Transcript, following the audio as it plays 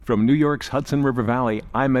From New York's Hudson River Valley,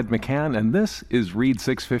 I'm Ed McCann, and this is Read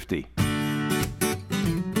 650.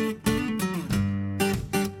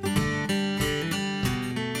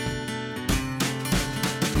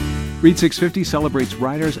 Read 650 celebrates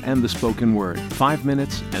writers and the spoken word, 5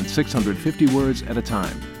 minutes and 650 words at a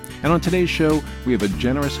time. And on today's show, we have a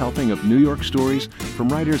generous helping of New York stories from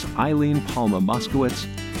writers Eileen Palma Moskowitz,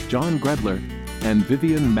 John Gredler, and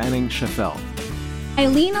Vivian Manning Scheffel.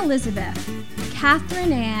 Eileen Elizabeth,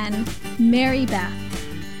 Catherine Ann, Mary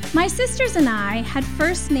Beth. My sisters and I had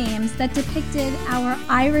first names that depicted our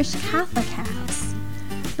Irish Catholic halves,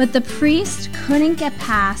 but the priest couldn't get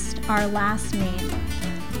past our last name,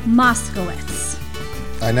 Moskowitz.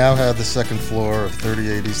 I now had the second floor of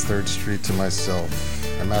 3080 3rd Street to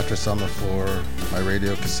myself. A mattress on the floor, my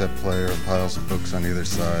radio cassette player, and piles of books on either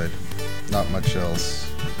side. Not much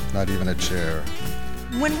else, not even a chair.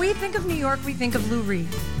 When we think of New York, we think of Lou Reed.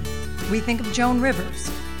 We think of Joan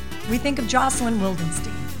Rivers. We think of Jocelyn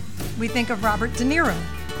Wildenstein. We think of Robert De Niro.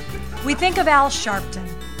 We think of Al Sharpton.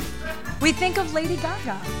 We think of Lady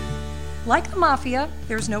Gaga. Like the Mafia,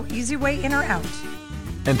 there's no easy way in or out.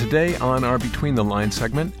 And today on our Between the Lines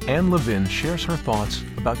segment, Anne Levin shares her thoughts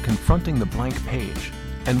about confronting the blank page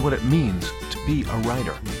and what it means to be a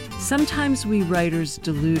writer. Sometimes we writers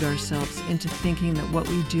delude ourselves into thinking that what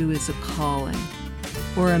we do is a calling,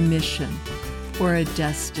 or a mission, or a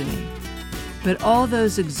destiny. But all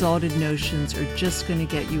those exalted notions are just going to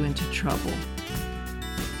get you into trouble.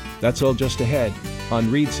 That's all just ahead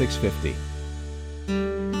on Read 650.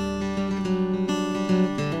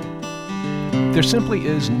 There simply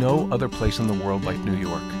is no other place in the world like New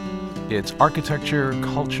York. Its architecture,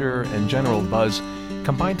 culture, and general buzz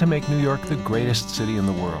combine to make New York the greatest city in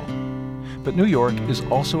the world. But New York is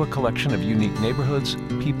also a collection of unique neighborhoods,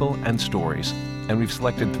 people, and stories. And we've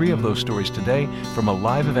selected 3 of those stories today from a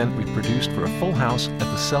live event we produced for a full house at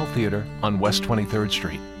the Cell Theater on West 23rd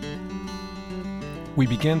Street. We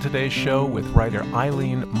begin today's show with writer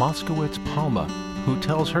Eileen Moskowitz Palma, who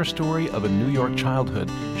tells her story of a New York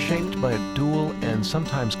childhood shaped by a dual and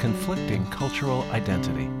sometimes conflicting cultural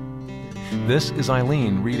identity. This is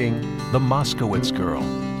Eileen reading The Moskowitz Girl.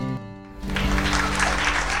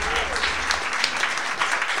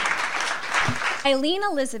 Eileen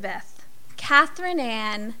Elizabeth, Catherine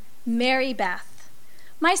Ann, Mary Beth.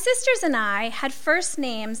 My sisters and I had first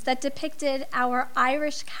names that depicted our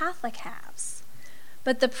Irish Catholic halves,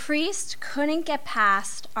 but the priest couldn't get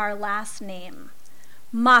past our last name,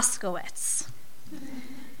 Moskowitz.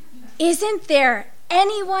 Isn't there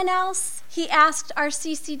anyone else? He asked our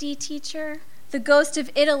CCD teacher, the ghost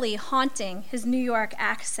of Italy haunting his New York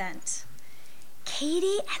accent.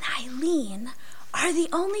 Katie and Eileen are the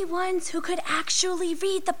only ones who could actually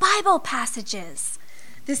read the Bible passages,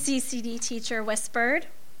 the CCD teacher whispered.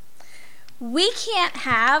 We can't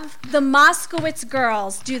have the Moskowitz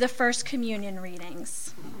girls do the First Communion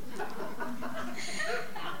readings.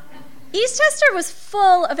 Eastchester was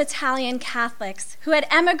full of Italian Catholics who had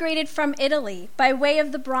emigrated from Italy by way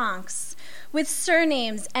of the Bronx, with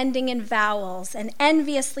surnames ending in vowels and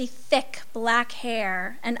enviously thick black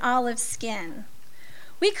hair and olive skin.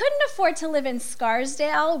 We couldn't afford to live in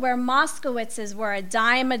Scarsdale, where Moskowitzes were a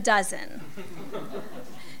dime a dozen.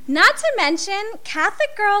 Not to mention,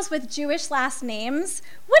 Catholic girls with Jewish last names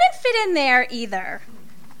wouldn't fit in there either.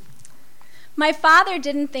 My father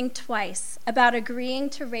didn't think twice about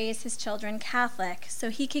agreeing to raise his children Catholic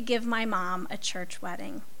so he could give my mom a church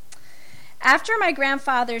wedding. After my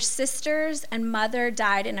grandfather's sisters and mother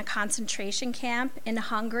died in a concentration camp in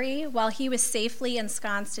Hungary while he was safely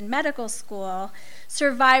ensconced in medical school,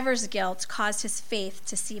 survivor's guilt caused his faith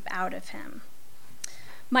to seep out of him.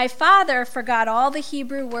 My father forgot all the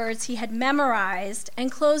Hebrew words he had memorized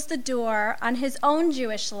and closed the door on his own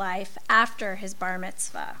Jewish life after his bar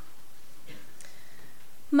mitzvah.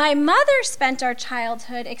 My mother spent our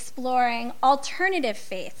childhood exploring alternative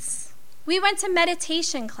faiths. We went to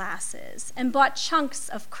meditation classes and bought chunks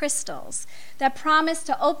of crystals that promised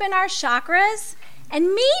to open our chakras and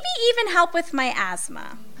maybe even help with my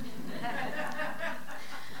asthma.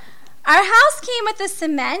 Our house came with a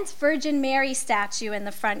cement Virgin Mary statue in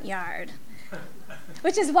the front yard,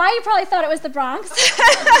 which is why you probably thought it was the Bronx.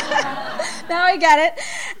 Now I get it.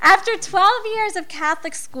 After 12 years of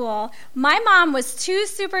Catholic school, my mom was too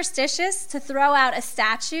superstitious to throw out a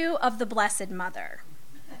statue of the Blessed Mother.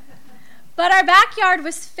 But our backyard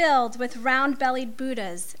was filled with round-bellied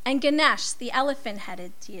Buddhas and Ganesh, the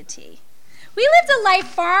elephant-headed deity. We lived a life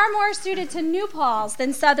far more suited to New Paltz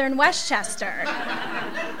than southern Westchester.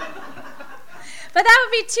 But that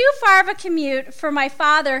would be too far of a commute for my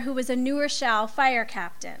father, who was a New Rochelle fire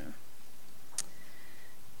captain.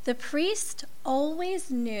 The priest always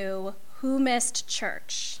knew who missed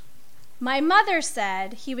church. My mother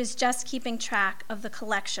said he was just keeping track of the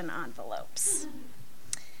collection envelopes.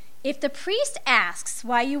 If the priest asks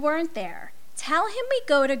why you weren't there, tell him we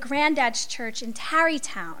go to Granddad's church in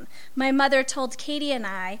Tarrytown, my mother told Katie and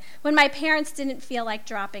I when my parents didn't feel like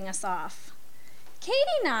dropping us off.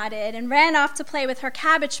 Katie nodded and ran off to play with her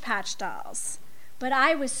Cabbage Patch dolls. But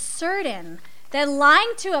I was certain that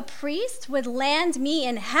lying to a priest would land me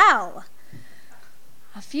in hell.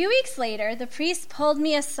 A few weeks later, the priest pulled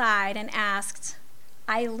me aside and asked,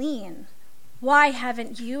 "Eileen, why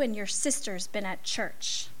haven't you and your sisters been at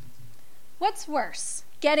church? What's worse,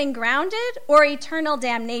 getting grounded or eternal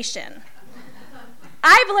damnation?"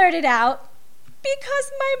 I blurted out,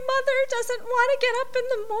 "Because my mother doesn't want to get up in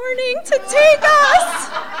the morning to take us."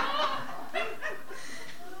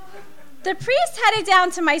 The priest headed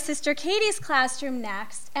down to my sister Katie's classroom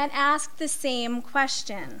next and asked the same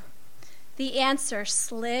question. The answer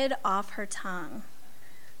slid off her tongue.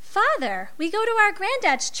 "Father, we go to our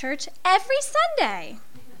granddad's church every Sunday."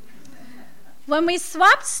 When we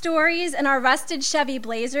swapped stories in our rusted Chevy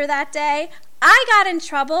Blazer that day, I got in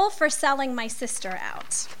trouble for selling my sister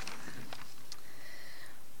out.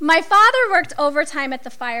 My father worked overtime at the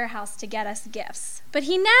firehouse to get us gifts, but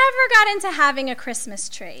he never got into having a Christmas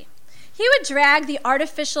tree. He would drag the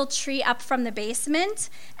artificial tree up from the basement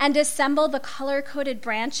and assemble the color-coded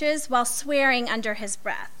branches while swearing under his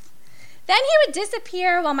breath. Then he would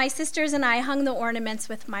disappear while my sisters and I hung the ornaments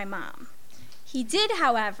with my mom. He did,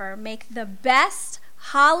 however, make the best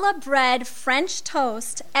challah bread French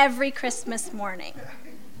toast every Christmas morning.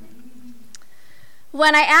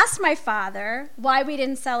 When I asked my father why we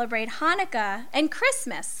didn't celebrate Hanukkah and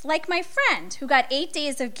Christmas like my friend who got 8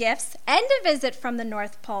 days of gifts and a visit from the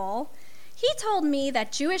North Pole, he told me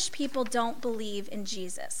that Jewish people don't believe in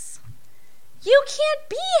Jesus. "You can't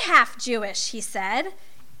be half Jewish," he said.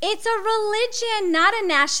 "It's a religion, not a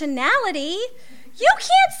nationality. You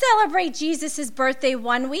can't celebrate Jesus' birthday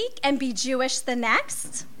one week and be Jewish the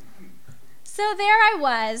next." So there I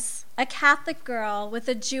was, a Catholic girl with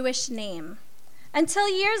a Jewish name, until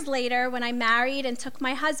years later when I married and took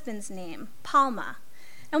my husband's name, Palma,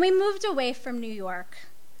 and we moved away from New York.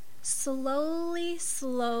 Slowly,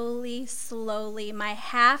 my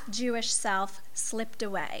half-Jewish self slipped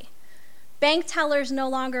away. Bank tellers no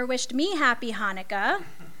longer wished me happy Hanukkah.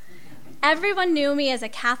 Everyone knew me as a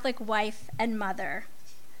Catholic wife and mother.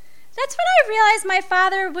 That's when I realized my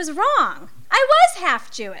father was wrong. I was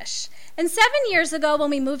half Jewish. And 7 years ago,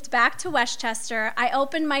 when we moved back to Westchester, I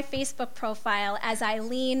opened my Facebook profile as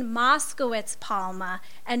Eileen Moskowitz Palma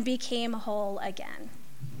and became whole again.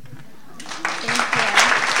 Thank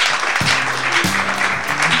you.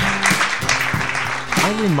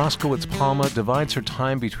 Eileen Moskowitz Palma divides her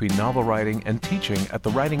time between novel writing and teaching at the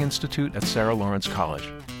Writing Institute at Sarah Lawrence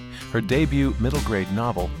College. Her debut middle-grade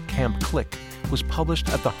novel, Camp Click, was published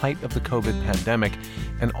at the height of the COVID pandemic,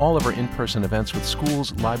 and all of her in-person events with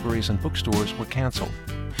schools, libraries, and bookstores were canceled.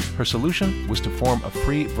 Her solution was to form a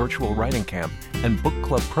free virtual writing camp and book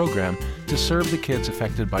club program to serve the kids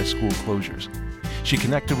affected by school closures. She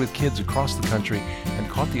connected with kids across the country and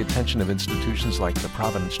caught the attention of institutions like the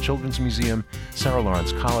Providence Children's Museum, Sarah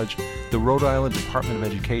Lawrence College, the Rhode Island Department of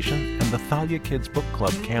Education, and the Thalia Kids Book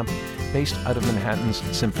Club camp based out of Manhattan's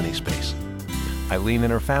Symphony Space. Eileen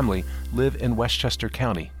and her family live in Westchester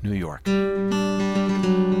County, New York.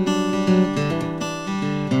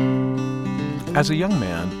 As a young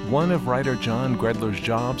man, one of writer John Gredler's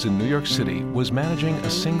jobs in New York City was managing a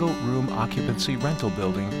single-room occupancy rental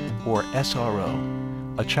building, or SRO,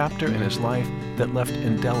 a chapter in his life that left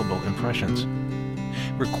indelible impressions.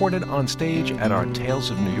 Recorded on stage at our Tales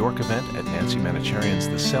of New York event at Nancy Manicherian's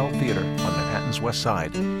The Cell Theater on Manhattan's West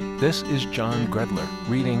Side, this is John Gredler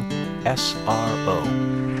reading SRO.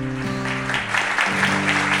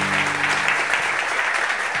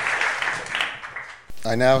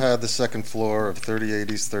 I now had the second floor of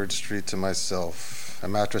 3080 3rd Street to myself, a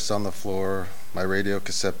mattress on the floor, my radio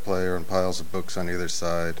cassette player, and piles of books on either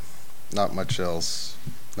side. Not much else,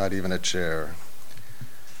 not even a chair.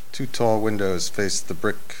 2 tall windows faced the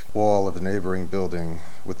brick wall of a neighboring building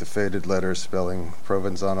with the faded letters spelling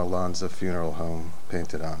Provenzano Lanza Funeral Home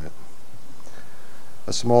painted on it.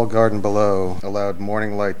 A small garden below allowed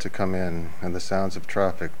morning light to come in and the sounds of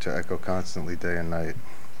traffic to echo constantly day and night.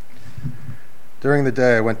 During the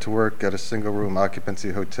day, I went to work at a single-room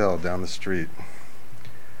occupancy hotel down the street.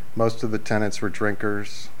 Most of the tenants were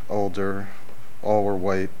drinkers, older, all were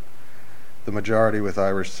white, the majority with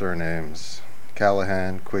Irish surnames: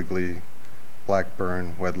 Callahan, Quigley,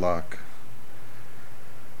 Blackburn, Wedlock.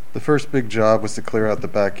 The first big job was to clear out the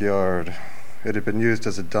backyard. It had been used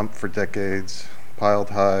as a dump for decades,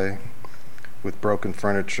 piled high with broken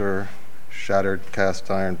furniture, shattered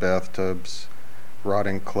cast iron bathtubs,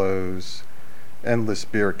 rotting clothes, endless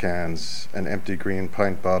beer cans, and empty green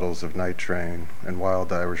pint bottles of Night Train and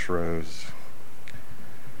Wild Irish Rose.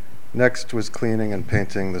 Next was cleaning and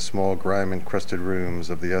painting the small grime-encrusted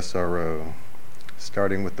rooms of the SRO,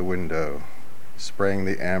 starting with the window, spraying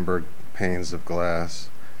the amber panes of glass,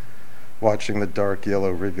 watching the dark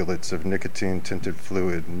yellow rivulets of nicotine-tinted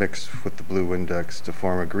fluid mix with the blue Windex to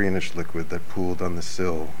form a greenish liquid that pooled on the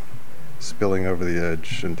sill, spilling over the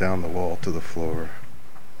edge and down the wall to the floor.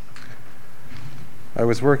 I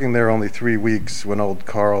was working there only 3 weeks when old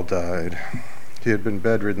Carl died. He had been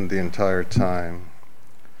bedridden the entire time.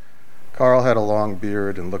 Carl had a long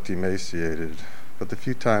beard and looked emaciated, but the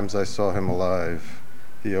few times I saw him alive,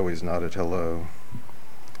 he always nodded hello.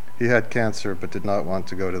 He had cancer but did not want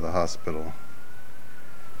to go to the hospital.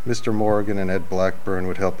 Mr. Morgan and Ed Blackburn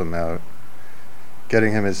would help him out,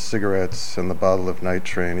 getting him his cigarettes and the bottle of Night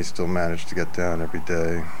Train he still managed to get down every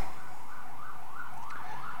day.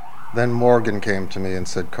 Then Morgan came to me and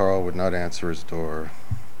said Carl would not answer his door.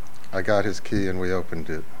 I got his key and we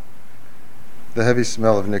opened it. The heavy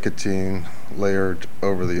smell of nicotine layered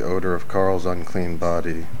over the odor of Carl's unclean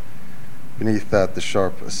body. Beneath that, the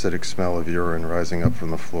sharp, acidic smell of urine rising up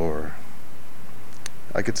from the floor.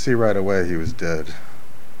 I could see right away he was dead,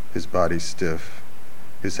 his body stiff,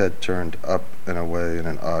 his head turned up and away in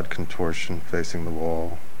an odd contortion facing the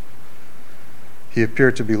wall. He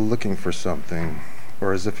appeared to be looking for something,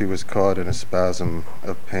 or as if he was caught in a spasm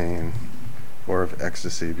of pain or of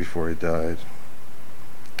ecstasy before he died.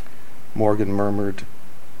 Morgan murmured,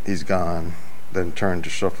 "He's gone," then turned to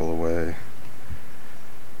shuffle away.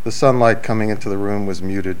 The sunlight coming into the room was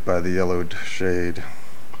muted by the yellowed shade.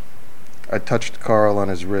 I touched Carl on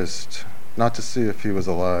his wrist, not to see if he was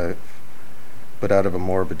alive, but out of a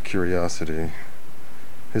morbid curiosity.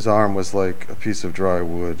 His arm was like a piece of dry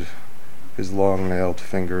wood, his long-nailed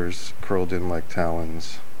fingers curled in like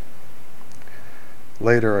talons.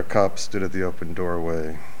 Later, a cop stood at the open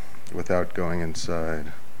doorway, without going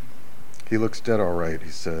inside. "He looks dead all right," he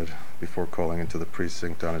said, before calling into the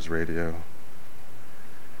precinct on his radio.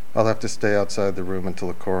 "I'll have to stay outside the room until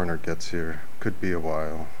the coroner gets here. Could be a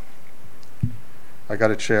while." I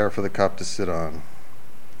got a chair for the cop to sit on.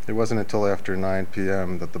 It wasn't until after 9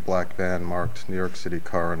 p.m. that the black van marked New York City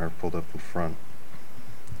coroner pulled up in front.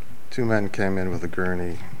 2 men came in with a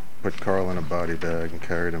gurney, put Carl in a body bag, and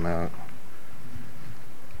carried him out.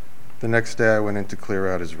 The next day I went in to clear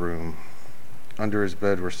out his room. Under his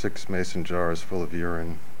bed were 6 mason jars full of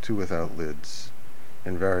urine, 2 without lids,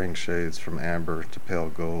 in varying shades from amber to pale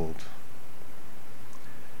gold.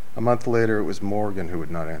 A month later, it was Morgan who would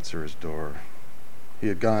not answer his door. He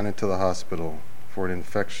had gone into the hospital for an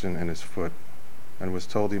infection in his foot and was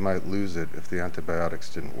told he might lose it if the antibiotics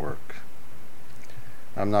didn't work.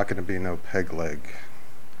 I'm not going to be no peg leg.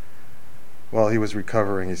 While he was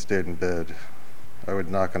recovering, he stayed in bed. I would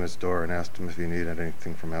knock on his door and ask him if he needed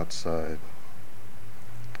anything from outside.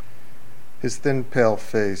 His thin, pale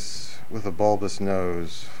face, with a bulbous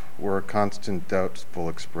nose, wore a constant, doubtful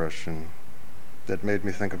expression that made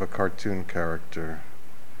me think of a cartoon character,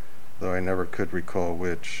 though I never could recall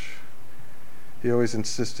which. He always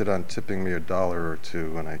insisted on tipping me $1 or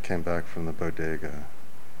 2 when I came back from the bodega.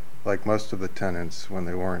 Like most of the tenants, when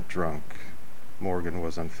they weren't drunk, Morgan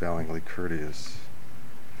was unfailingly courteous.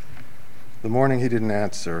 The morning he didn't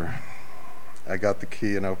answer, I got the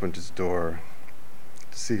key and opened his door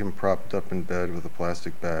to see him propped up in bed with a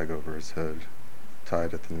plastic bag over his head,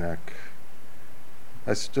 tied at the neck.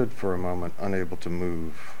 I stood for a moment, unable to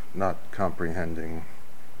move, not comprehending.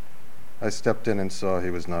 I stepped in and saw he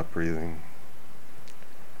was not breathing.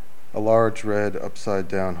 A large red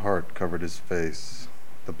upside-down heart covered his face.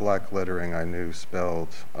 The black lettering I knew spelled,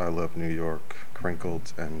 "I love New York,"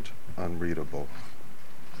 crinkled and unreadable.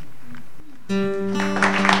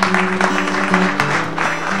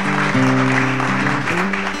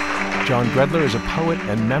 John Gredler is a poet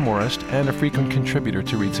and memoirist and a frequent contributor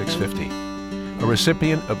to Read 650. A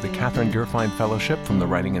recipient of the Catherine Gearfine Fellowship from the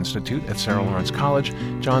Writing Institute at Sarah Lawrence College,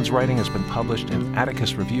 John's writing has been published in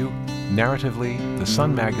Atticus Review, Narratively, The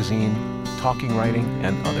Sun Magazine, Talking Writing,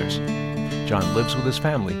 and others. John lives with his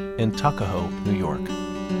family in Tuckahoe, New York.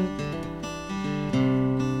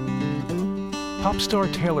 Pop star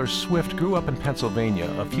Taylor Swift grew up in Pennsylvania,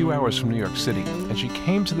 a few hours from New York City, and she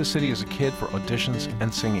came to the city as a kid for auditions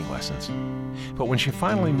and singing lessons. But when she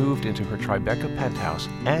finally moved into her Tribeca penthouse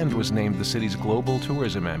and was named the city's global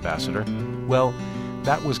tourism ambassador, well,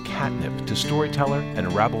 that was catnip to storyteller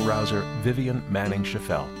and rabble-rouser Vivian Manning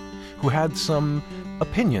Scheffel, who had some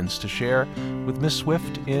opinions to share with Miss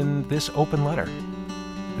Swift in this open letter.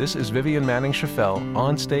 This is Vivian Manning Chaffel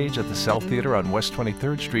on stage at the South Theater on West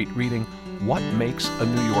 23rd Street reading What Makes a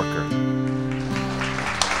New Yorker?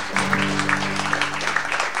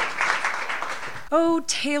 Oh,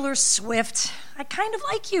 Taylor Swift, I kind of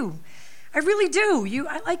like you. I really do.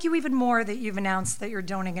 I like you even more that you've announced that you're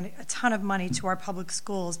donating a ton of money to our public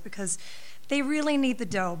schools because they really need the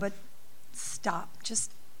dough, but stop.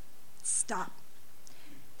 Just stop.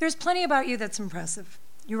 There's plenty about you that's impressive.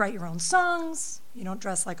 You write your own songs, you don't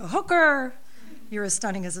dress like a hooker, you're as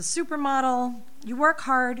stunning as a supermodel, you work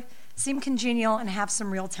hard, seem congenial, and have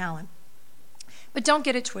some real talent. But don't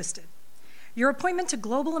get it twisted. Your appointment to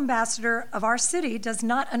global ambassador of our city does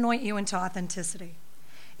not anoint you into authenticity.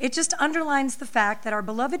 It just underlines the fact that our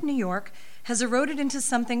beloved New York has eroded into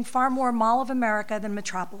something far more Mall of America than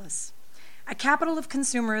Metropolis, a capital of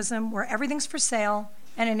consumerism where everything's for sale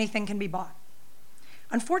and anything can be bought.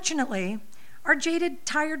 Unfortunately, our jaded,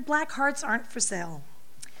 tired black hearts aren't for sale.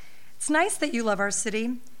 It's nice that you love our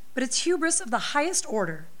city, but it's hubris of the highest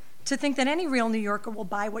order to think that any real New Yorker will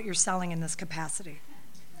buy what you're selling in this capacity.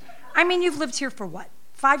 I mean, you've lived here for what,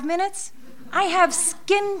 5 minutes? I have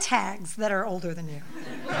skin tags that are older than you.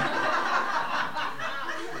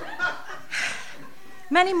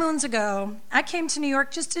 Many moons ago, I came to New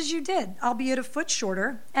York just as you did, albeit a foot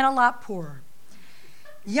shorter and a lot poorer.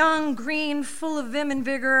 Young, green, full of vim and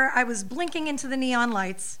vigor, I was blinking into the neon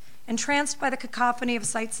lights, entranced by the cacophony of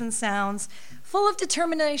sights and sounds, full of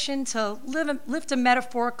determination to lift a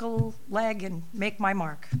metaphorical leg and make my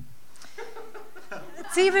mark.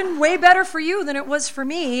 It's even way better for you than it was for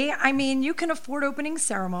me. I mean, you can afford opening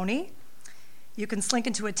ceremony. You can slink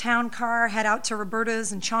into a town car, head out to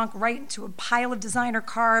Roberta's, and chonk right into a pile of designer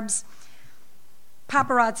carbs.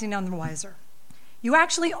 Paparazzi none the wiser. You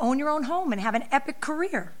actually own your own home and have an epic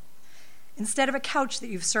career, instead of a couch that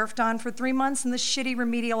you've surfed on for 3 months and the shitty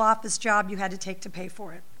remedial office job you had to take to pay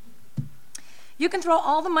for it. You can throw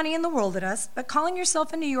all the money in the world at us, but calling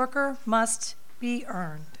yourself a New Yorker must be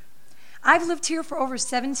earned. I've lived here for over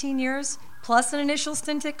 17 years, plus an initial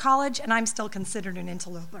stint at college, and I'm still considered an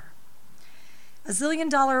interloper. A $1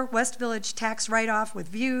 zillion West Village tax write-off with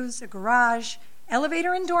views, a garage,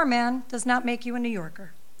 elevator, and doorman does not make you a New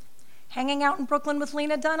Yorker. Hanging out in Brooklyn with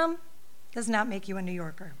Lena Dunham does not make you a New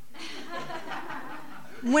Yorker.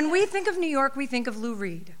 When we think of New York, we think of Lou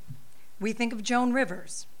Reed. We think of Joan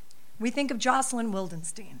Rivers. We think of Jocelyn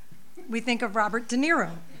Wildenstein. We think of Robert De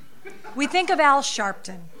Niro. We think of Al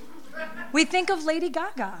Sharpton. We think of Lady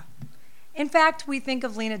Gaga. In fact, we think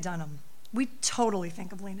of Lena Dunham. We totally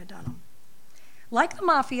think of Lena Dunham. Like the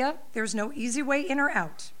mafia, there's no easy way in or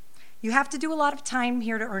out. You have to do a lot of time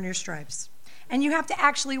here to earn your stripes. And you have to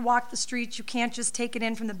actually walk the streets. You can't just take it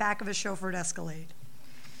in from the back of a chauffeured Escalade.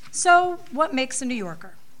 So, what makes a New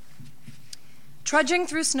Yorker? Trudging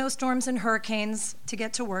through snowstorms and hurricanes to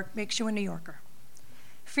get to work makes you a New Yorker.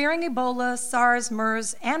 Fearing Ebola, SARS,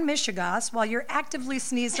 MERS, and Michigas while you're actively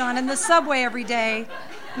sneezed on in the subway every day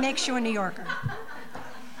makes you a New Yorker.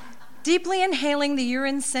 Deeply inhaling the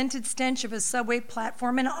urine-scented stench of a subway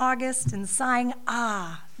platform in August and sighing,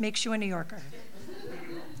 ah, makes you a New Yorker.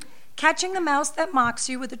 Catching the mouse that mocks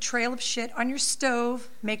you with a trail of shit on your stove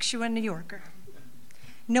makes you a New Yorker.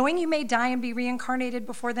 Knowing you may die and be reincarnated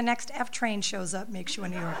before the next F train shows up makes you a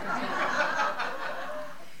New Yorker.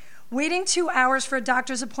 Waiting 2 hours for a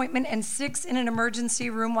doctor's appointment and 6 in an emergency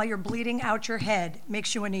room while you're bleeding out your head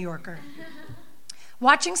makes you a New Yorker.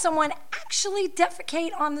 Watching someone actually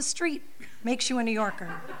defecate on the street makes you a New Yorker.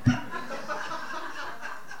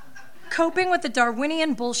 Coping with the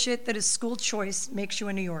Darwinian bullshit that is school choice makes you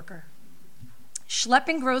a New Yorker.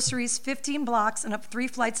 Schlepping groceries 15 blocks and up 3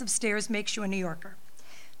 flights of stairs makes you a New Yorker.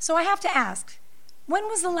 So I have to ask, when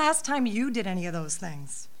was the last time you did any of those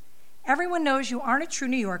things? Everyone knows you aren't a true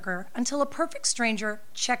New Yorker until a perfect stranger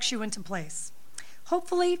checks you into place.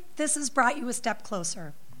 Hopefully, this has brought you a step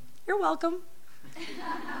closer. You're welcome.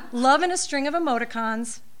 Love and a string of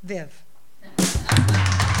emoticons, Viv.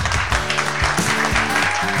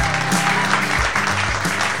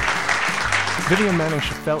 Vivian Manning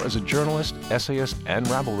Chaffel is a journalist, essayist, and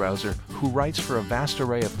rabble-rouser who writes for a vast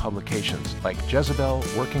array of publications like Jezebel,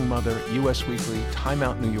 Working Mother, US Weekly, Time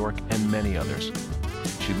Out New York, and many others.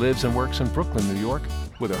 She lives and works in Brooklyn, New York,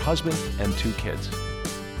 with her husband and 2 kids.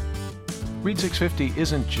 Read 650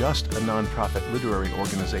 isn't just a nonprofit literary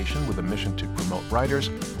organization with a mission to promote writers.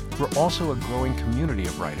 We're also a growing community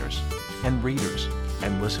of writers and readers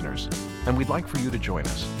and listeners, and we'd like for you to join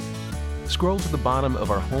us. Scroll to the bottom of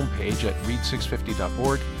our homepage at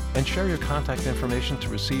read650.org and share your contact information to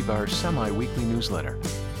receive our semi-weekly newsletter.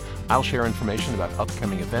 I'll share information about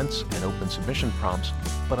upcoming events and open submission prompts,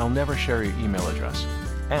 but I'll never share your email address.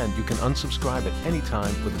 And you can unsubscribe at any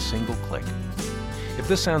time with a single click. If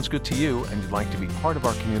this sounds good to you and you'd like to be part of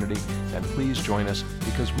our community, then please join us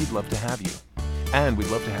because we'd love to have you. And we'd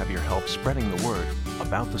love to have your help spreading the word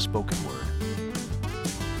about the spoken word.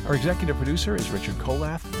 Our executive producer is Richard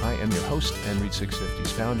Kolath. I am your host and Read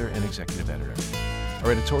 650's founder and executive editor.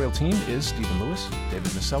 Our editorial team is Stephen Lewis,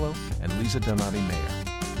 David Masello, and Lisa Donati Mayer.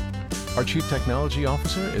 Our chief technology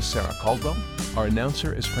officer is Sarah Caldwell. Our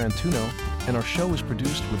announcer is Fran Tuno, and our show is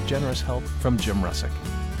produced with generous help from Jim Russick.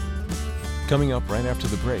 Coming up right after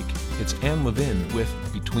the break, it's Anne Levin with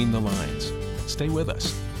Between the Lines. Stay with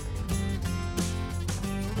us.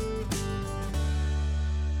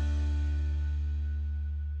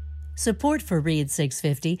 Support for Read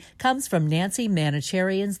 650 comes from Nancy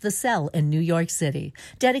Manicherian's The Cell in New York City.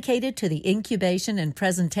 Dedicated to the incubation and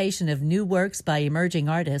presentation of new works by emerging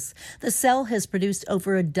artists, The Cell has produced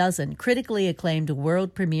over a dozen critically acclaimed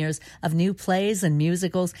world premieres of new plays and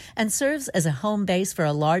musicals and serves as a home base for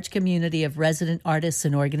a large community of resident artists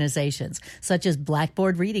and organizations, such as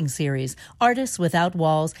Blackboard Reading Series, Artists Without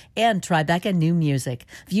Walls, and Tribeca New Music.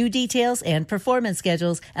 View details and performance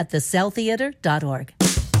schedules at thecelltheater.org.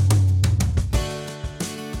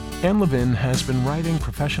 Anne Levin has been writing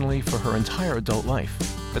professionally for her entire adult life,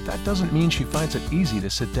 but that doesn't mean she finds it easy to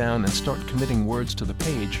sit down and start committing words to the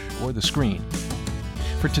page or the screen.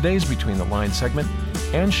 For today's Between the Lines segment,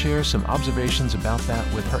 Anne shares some observations about that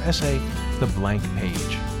with her essay, The Blank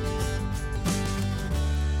Page.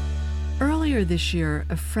 Earlier this year,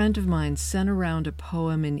 a friend of mine sent around a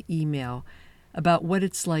poem in email about what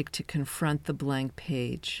it's like to confront the blank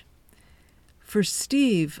page. For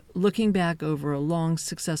Steve, looking back over a long,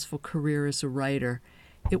 successful career as a writer,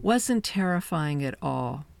 it wasn't terrifying at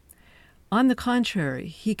all. On the contrary,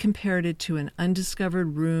 he compared it to an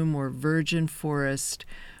undiscovered room or virgin forest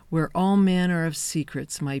where all manner of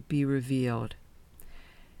secrets might be revealed.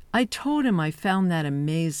 I told him I found that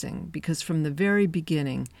amazing because from the very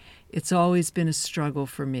beginning, it's always been a struggle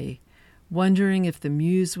for me, wondering if the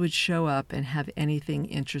muse would show up and have anything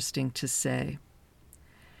interesting to say.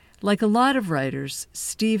 Like a lot of writers,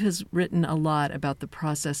 Steve has written a lot about the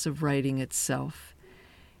process of writing itself.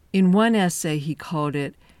 In one essay, he called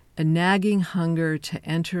it a nagging hunger to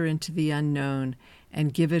enter into the unknown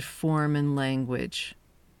and give it form and language.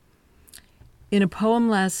 In a poem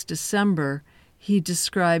last December, he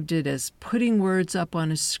described it as putting words up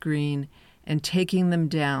on a screen and taking them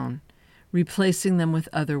down, replacing them with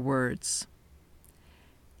other words.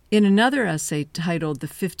 In another essay titled The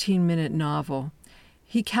 15-Minute Novel,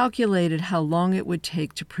 he calculated how long it would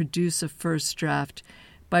take to produce a first draft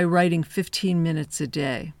by writing 15 minutes a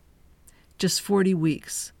day. Just 40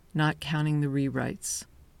 weeks, not counting the rewrites.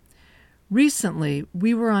 Recently,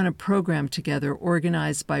 we were on a program together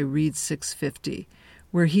organized by Read 650,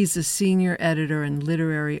 where he's a senior editor and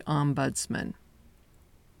literary ombudsman.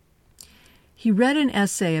 He read an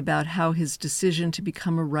essay about how his decision to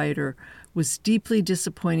become a writer was deeply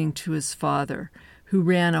disappointing to his father, who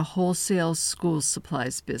ran a wholesale school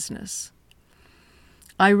supplies business.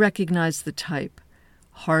 I recognized the type,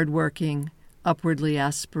 hardworking, upwardly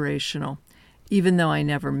aspirational, even though I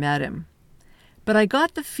never met him. But I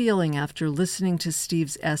got the feeling after listening to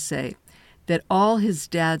Steve's essay that all his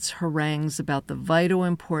dad's harangues about the vital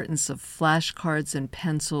importance of flashcards and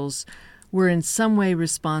pencils were in some way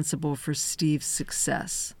responsible for Steve's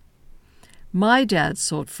success. My dad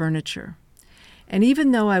sold furniture. And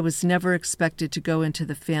even though I was never expected to go into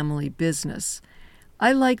the family business,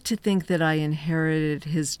 I like to think that I inherited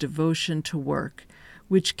his devotion to work,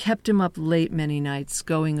 which kept him up late many nights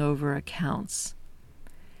going over accounts.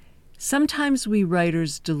 Sometimes we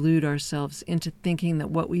writers delude ourselves into thinking that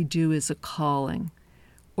what we do is a calling,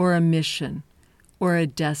 or a mission, or a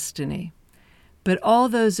destiny. But all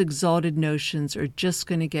those exalted notions are just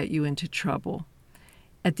going to get you into trouble.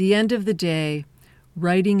 At the end of the day,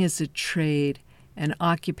 writing is a trade, an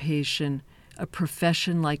occupation, a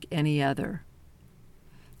profession like any other.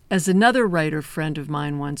 As another writer friend of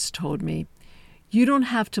mine once told me, you don't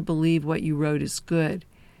have to believe what you wrote is good.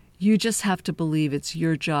 You just have to believe it's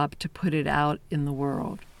your job to put it out in the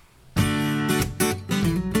world.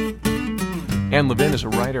 Anne Levin is a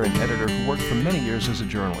writer and editor who worked for many years as a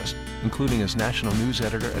journalist, including as national news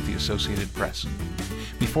editor at the Associated Press.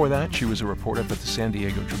 Before that, she was a reporter for the San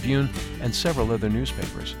Diego Tribune and several other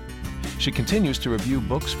newspapers. She continues to review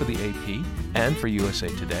books for the AP and for USA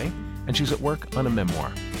Today, and she's at work on a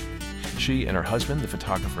memoir. She and her husband, the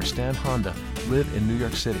photographer Stan Honda, live in New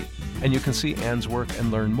York City, and you can see Anne's work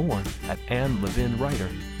and learn more at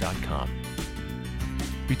AnneLevinWriter.com.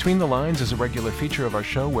 Between the Lines is a regular feature of our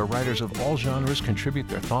show where writers of all genres contribute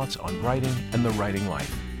their thoughts on writing and the writing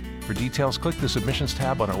life. For details, click the submissions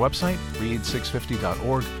tab on our website,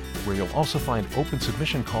 read650.org, where you'll also find open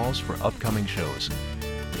submission calls for upcoming shows.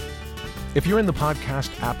 If you're in the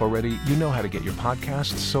podcast app already, you know how to get your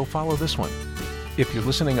podcasts, so follow this one. If you're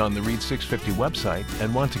listening on the Read 650 website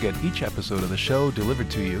and want to get each episode of the show delivered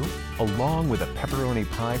to you, along with a pepperoni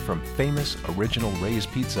pie from famous original Ray's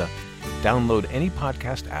Pizza, download any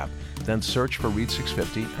podcast app, then search for Read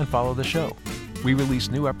 650 and follow the show. We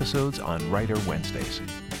release new episodes on Writer Wednesdays.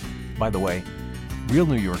 By the way, real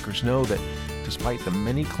New Yorkers know that despite the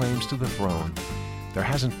many claims to the throne, there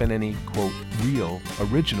hasn't been any, quote, real,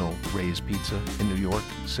 original Ray's Pizza in New York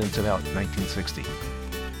since about 1960.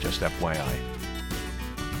 Just FYI.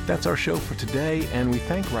 That's our show for today, and we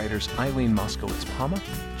thank writers Eileen Moskowitz-Palma,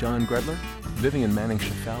 John Gredler, Vivian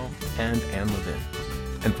Manning-Chaffel, and Anne Levin.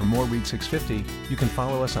 And for more Read 650, you can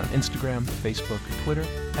follow us on Instagram, Facebook, Twitter,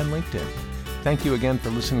 and LinkedIn. Thank you again for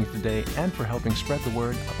listening today and for helping spread the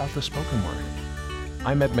word about the spoken word.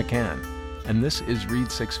 I'm Ed McCann, and this is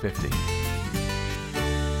Read 650.